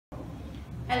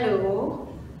Hello,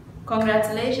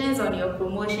 congratulations on your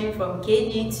promotion from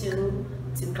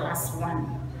KG2 to Class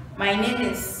 1. My name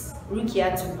is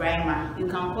RUKIATU. You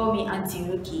can call me Auntie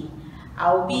Ruki.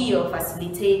 I will be your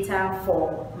facilitator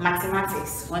for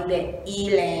mathematics on the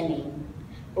e-learning.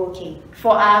 Okay,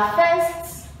 for our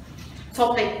first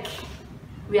topic,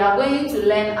 we are going to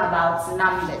learn about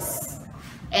numbers.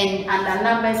 And under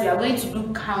numbers, we are going to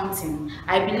do counting.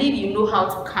 I believe you know how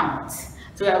to count.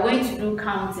 So we are going to do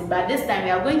counting, but this time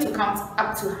we are going to count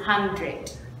up to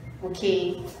 100.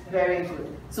 Okay, very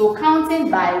good. So counting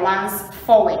by ones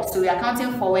forward. So we are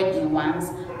counting forward in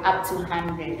ones up to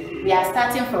 100. We are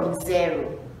starting from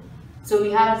 0. So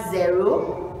we have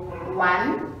 0,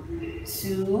 1,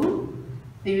 2,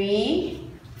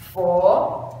 3,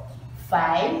 4,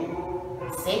 5,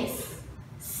 6,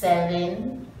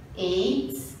 7,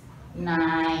 8,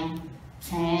 9,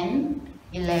 10,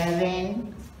 11,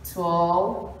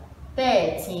 12,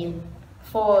 13,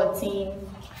 14,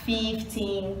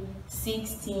 15,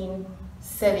 16,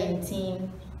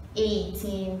 17,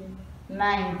 18,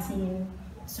 19,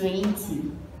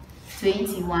 20,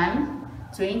 21,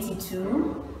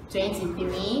 22,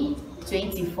 23,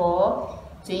 24,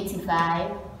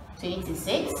 25,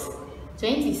 26,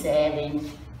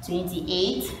 27,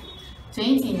 28,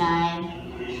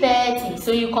 29, 30.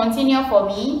 So you continue for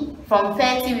me. From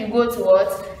 30 we go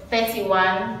towards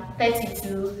 31,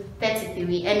 32,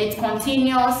 33, and it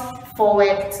continues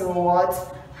forward towards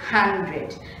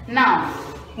 100. Now,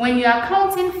 when you are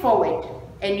counting forward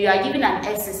and you are given an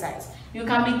exercise, you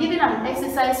can be given an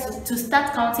exercise to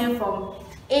start counting from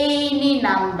any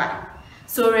number.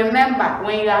 So remember,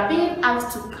 when you are being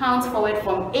asked to count forward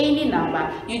from any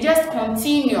number, you just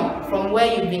continue from where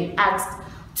you've been asked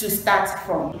to start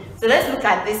from. So let's look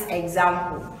at this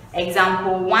example.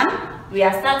 Example 1, we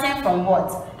are starting from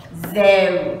what?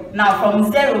 0. Now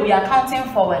from 0 we are counting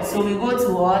forward, so we go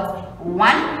to what?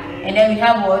 1, and then we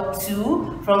have what?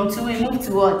 2. From 2 we move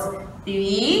to what?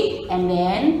 3, and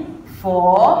then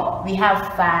 4. We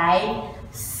have 5,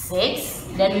 6.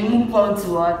 Then we move on to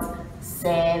what?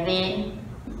 7,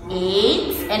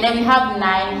 8, and then we have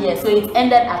 9 here. So it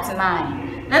ended at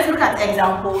 9. Let's look at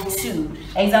example 2.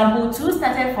 Example 2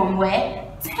 started from where?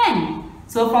 10.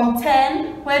 So from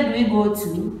 10, where do we go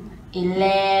to?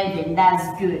 11.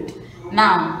 That's good.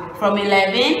 Now from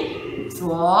 11,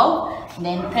 12,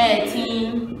 then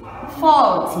 13,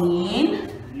 14,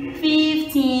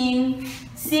 15,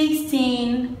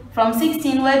 16. From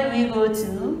 16, where do we go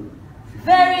to?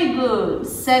 Very good.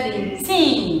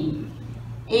 17,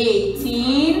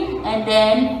 18, and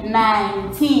then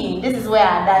 19. This is where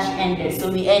our dash ended,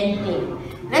 so we end here.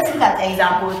 Let's look at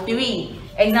example 3.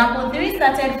 Example 3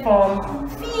 started from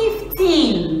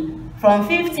 15. From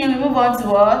 15 we move on to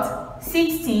what?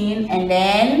 16, and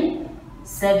then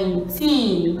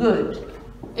 17. Good.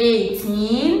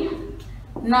 18,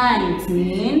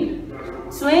 19,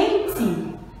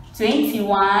 20,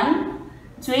 21,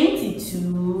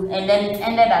 22, and then it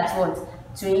ended at what?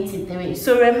 23.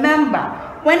 So remember,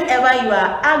 whenever you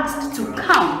are asked to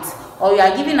count or you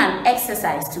are given an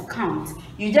exercise to count,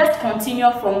 you just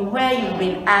continue from where you've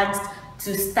been asked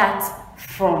to start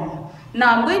from.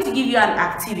 Now I'm going to give you an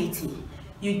activity.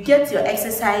 You get your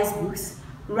exercise books,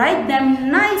 write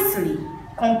them nicely,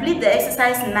 complete the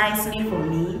exercise nicely for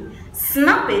me,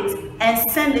 snap it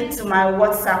and send it to my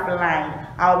WhatsApp line.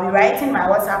 I'll be writing my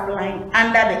WhatsApp line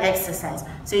under the exercise.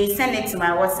 So you send it to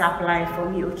my WhatsApp line for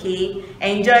me, okay?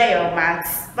 Enjoy your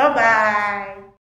maths. Bye-bye.